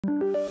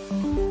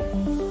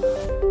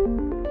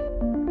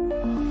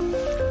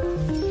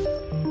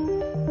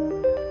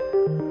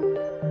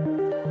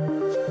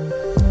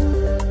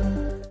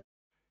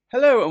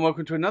Hello and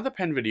welcome to another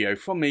pen video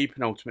from me,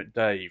 Penultimate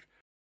Dave.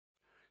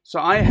 So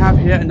I have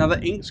here another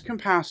inks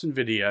comparison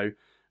video,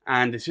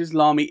 and this is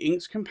Lamy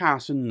inks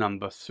comparison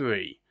number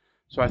 3.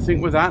 So I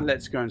think with that,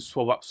 let's go and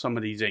swab up some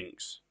of these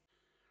inks.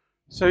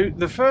 So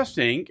the first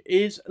ink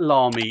is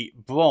Lamy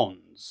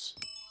Bronze.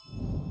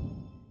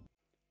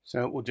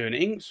 So we'll do an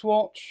ink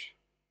swatch.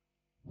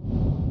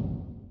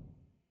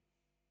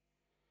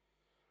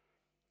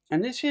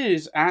 And this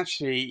is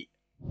actually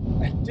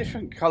a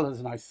different colour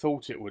than I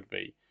thought it would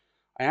be.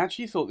 I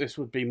actually thought this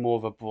would be more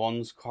of a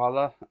bronze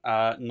colour,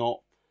 I'd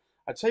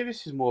say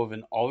this is more of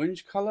an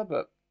orange colour,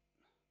 but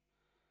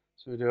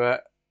so we'll do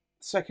a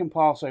second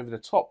pass over the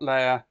top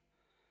layer,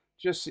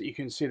 just so you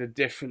can see the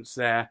difference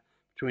there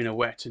between a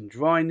wet and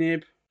dry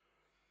nib.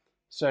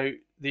 So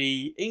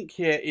the ink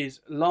here is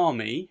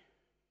Lamy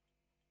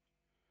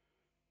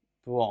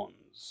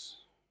Bronze.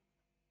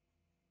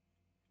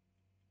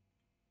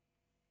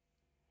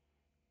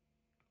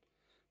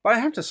 But I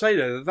have to say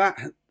though that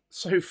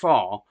so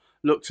far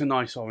looks a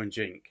nice orange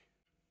ink.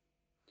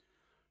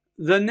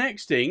 The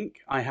next ink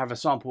I have a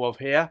sample of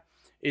here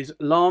is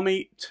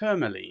Lamy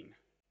Turmaline.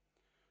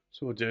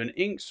 So we'll do an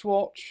ink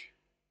swatch.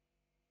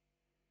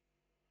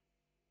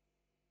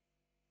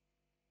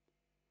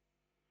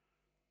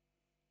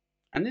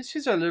 And this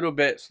is a little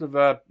bit sort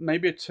of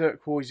maybe a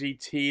turquoisey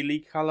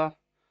tealy colour.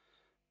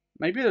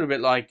 Maybe a little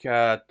bit like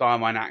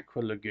Diamine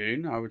Aqua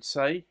Lagoon, I would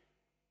say.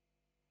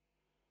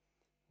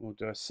 We'll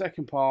do a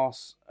second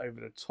pass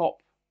over the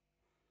top,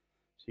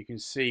 so you can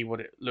see what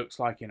it looks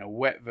like in a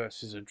wet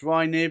versus a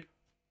dry nib.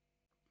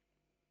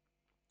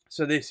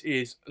 So this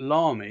is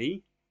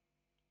Lamy,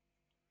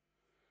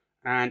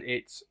 and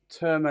it's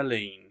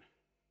Turmaline.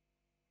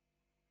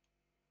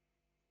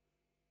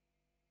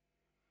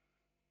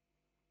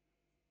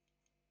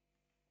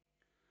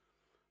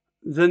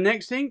 The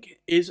next ink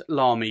is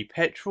Lamy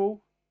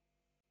Petrol.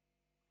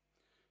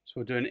 So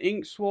we'll do an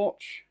ink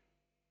swatch.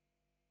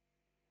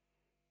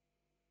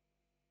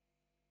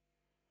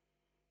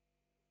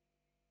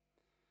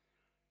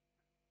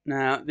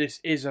 Now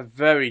this is a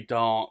very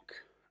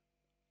dark,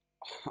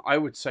 I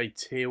would say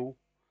teal,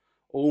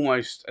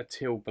 almost a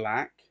teal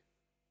black.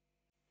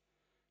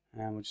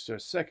 And we'll just do a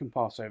second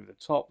pass over the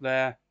top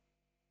there.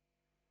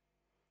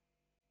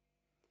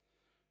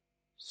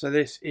 So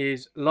this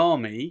is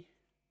Lamy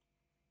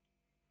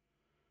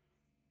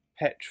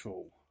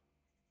Petrol.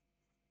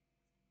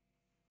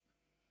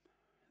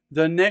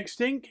 The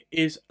next ink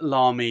is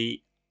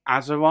Lamy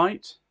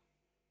Azurite.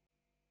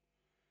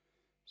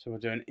 So we'll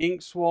do an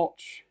ink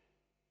swatch.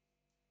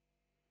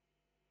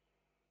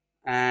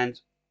 And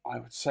I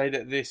would say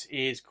that this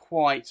is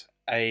quite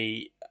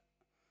a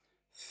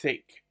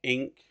thick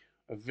ink,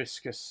 a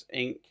viscous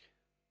ink.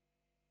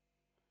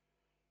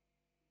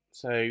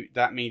 So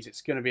that means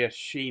it's going to be a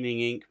sheening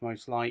ink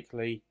most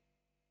likely.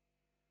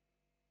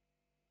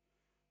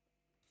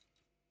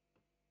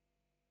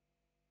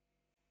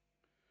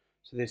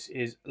 So this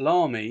is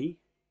Lamy,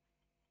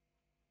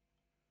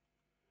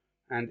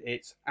 and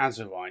it's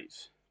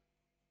Azurite,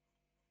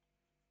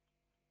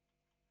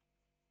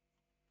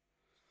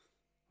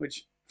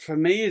 which for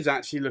me is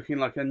actually looking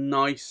like a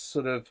nice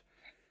sort of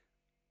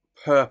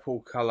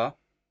purple colour.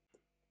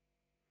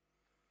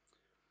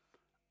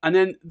 And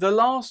then the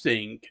last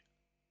ink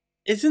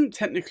isn't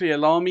technically a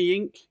Lamy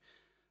ink.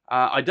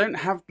 I don't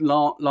have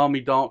Lamy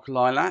Dark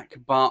Lilac,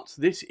 but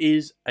this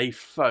is a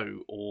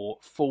faux or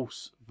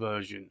false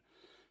version.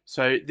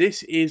 So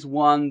this is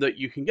one that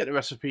you can get the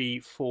recipe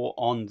for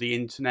on the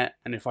internet,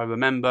 and if I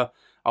remember,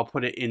 I'll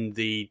put it in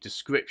the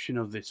description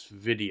of this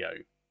video.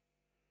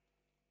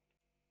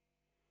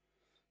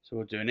 So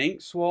we'll do an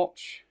ink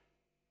swatch.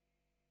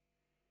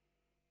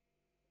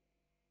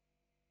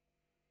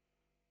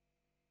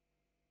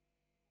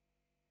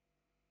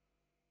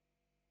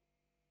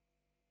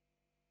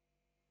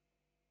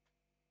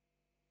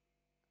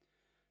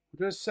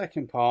 We'll do a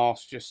second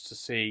pass just to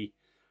see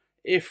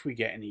if we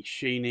get any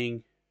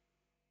sheening.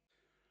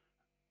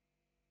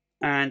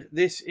 And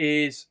this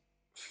is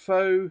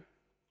Faux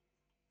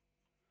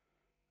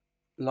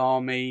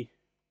Lamy,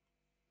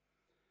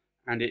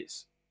 and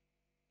it's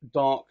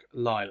Dark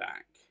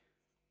Lilac.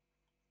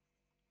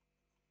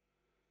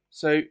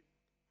 So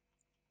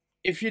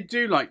if you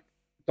do like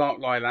Dark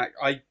Lilac,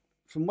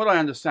 from what I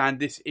understand,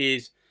 this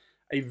is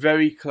a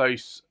very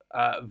close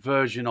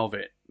version of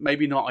it.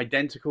 Maybe not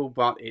identical,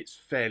 but it's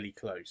fairly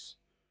close.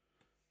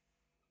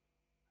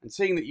 And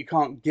seeing that you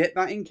can't get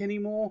that ink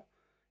anymore,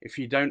 if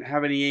you don't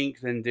have any ink,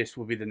 then this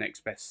will be the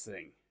next best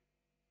thing.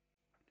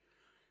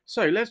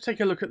 So let's take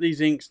a look at these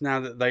inks now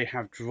that they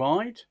have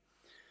dried.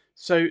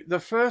 So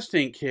the first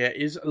ink here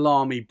is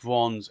Lamy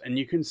Bronze, and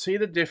you can see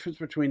the difference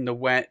between the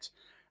wet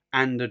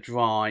and the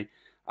dry.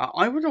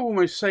 I would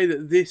almost say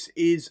that this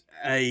is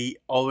a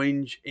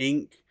orange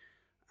ink,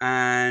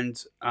 and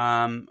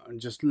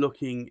just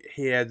looking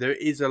here, there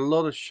is a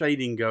lot of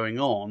shading going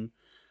on.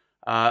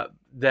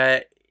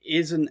 There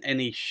isn't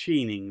any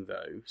sheening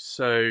though,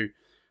 so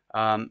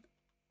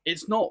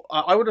it's not.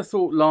 I would have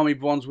thought Lamy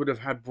Bronze would have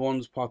had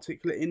bronze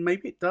particulate in.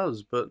 Maybe it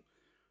does, but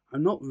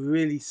I'm not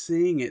really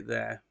seeing it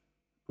there,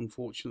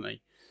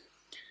 unfortunately.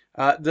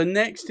 The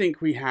next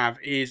ink we have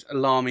is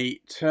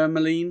Lamy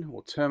Turmaline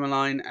or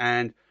Turmaline,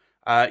 and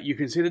you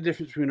can see the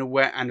difference between a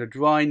wet and a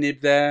dry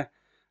nib there.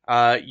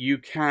 You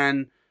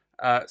can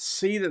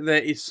see that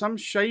there is some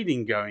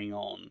shading going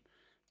on,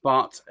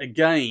 but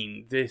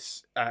again,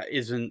 this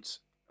isn't...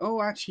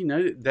 Oh, actually,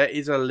 no, there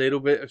is a little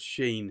bit of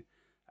sheen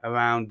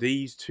around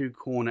these two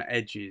corner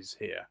edges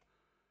here.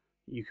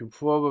 You can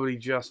probably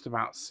just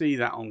about see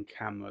that on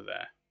camera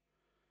there.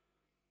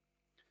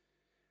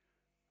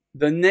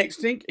 The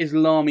next ink is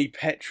Lamy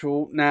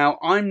Petrol. Now,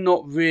 I'm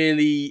not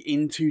really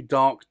into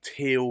dark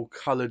teal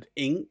coloured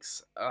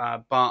inks,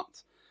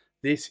 but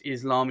this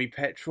is Lamy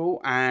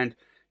Petrol, and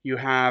you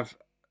have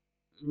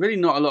really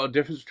not a lot of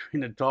difference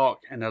between a dark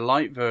and a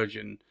light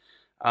version,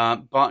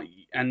 and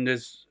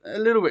there's a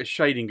little bit of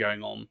shading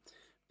going on,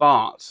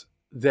 but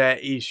there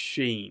is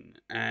sheen,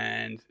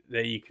 and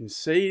there you can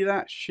see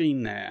that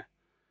sheen there.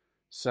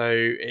 So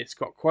it's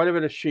got quite a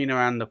bit of sheen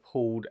around the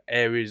pooled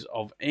areas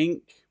of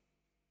ink.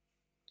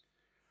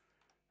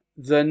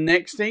 The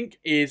next ink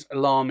is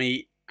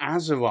Lamy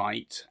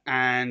Azurite,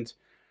 and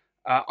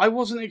I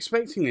wasn't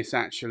expecting this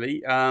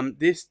actually.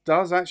 This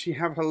does actually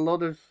have a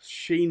lot of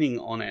sheening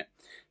on it.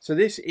 So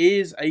this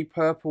is a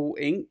purple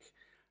ink,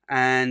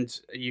 and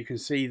you can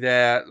see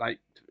there, like,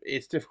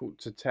 it's difficult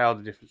to tell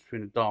the difference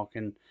between a dark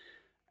and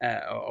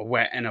a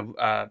wet and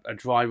a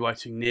dry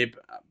writing nib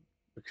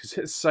because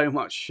there's so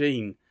much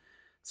sheen.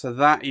 So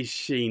that is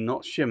sheen,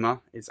 not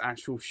shimmer, it's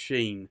actual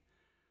sheen.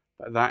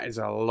 But that is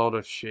a lot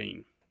of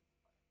sheen.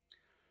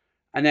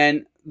 And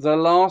then the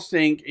last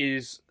ink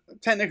is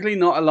technically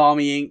not a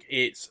Lamy ink,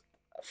 it's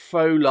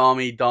Faux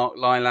Lamy Dark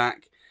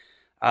Lilac.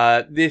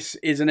 This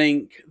is an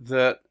ink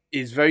that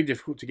is very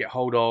difficult to get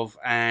hold of,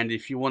 and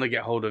if you want to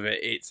get hold of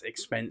it, it's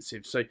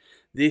expensive. So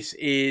this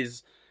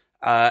is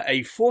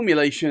a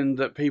formulation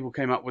that people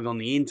came up with on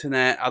the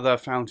internet, other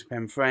fountain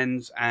pen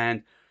friends,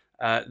 and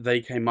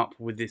they came up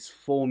with this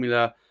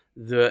formula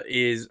that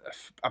is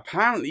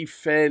apparently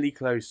fairly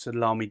close to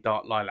Lamy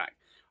Dark Lilac.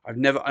 I've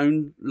never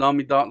owned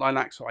Lamy Dark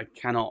Lilac, so I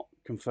cannot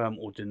confirm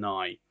or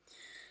deny.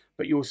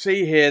 But you'll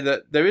see here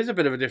that there is a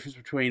bit of a difference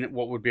between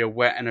what would be a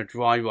wet and a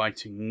dry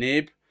writing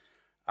nib.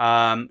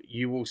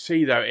 You will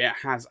see, though, it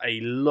has a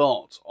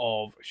lot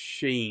of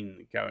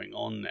sheen going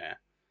on there.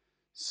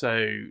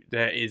 So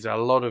there is a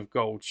lot of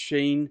gold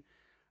sheen.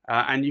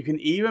 And you can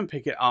even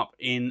pick it up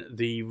in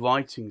the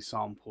writing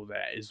sample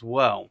there as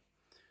well.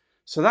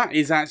 So that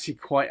is actually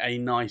quite a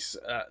nice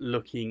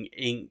looking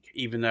ink,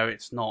 even though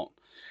it's not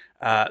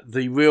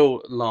the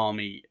real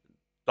Lamy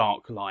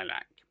Dark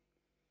Lilac.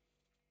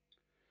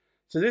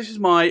 So this is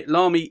my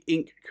Lamy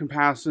ink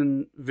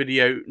comparison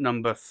video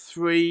number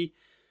 3.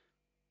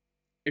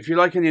 If you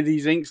like any of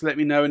these inks, let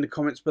me know in the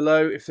comments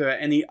below. If there are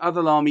any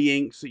other Lamy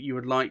inks that you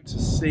would like to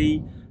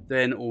see,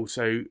 then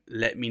also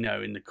let me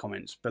know in the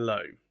comments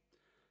below.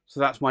 So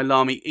that's my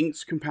Lamy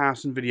inks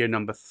comparison video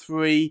number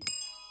 3.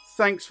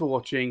 Thanks for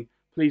watching.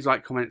 Please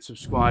like, comment,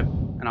 subscribe,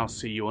 and I'll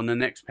see you on the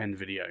next pen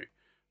video.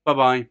 Bye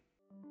bye.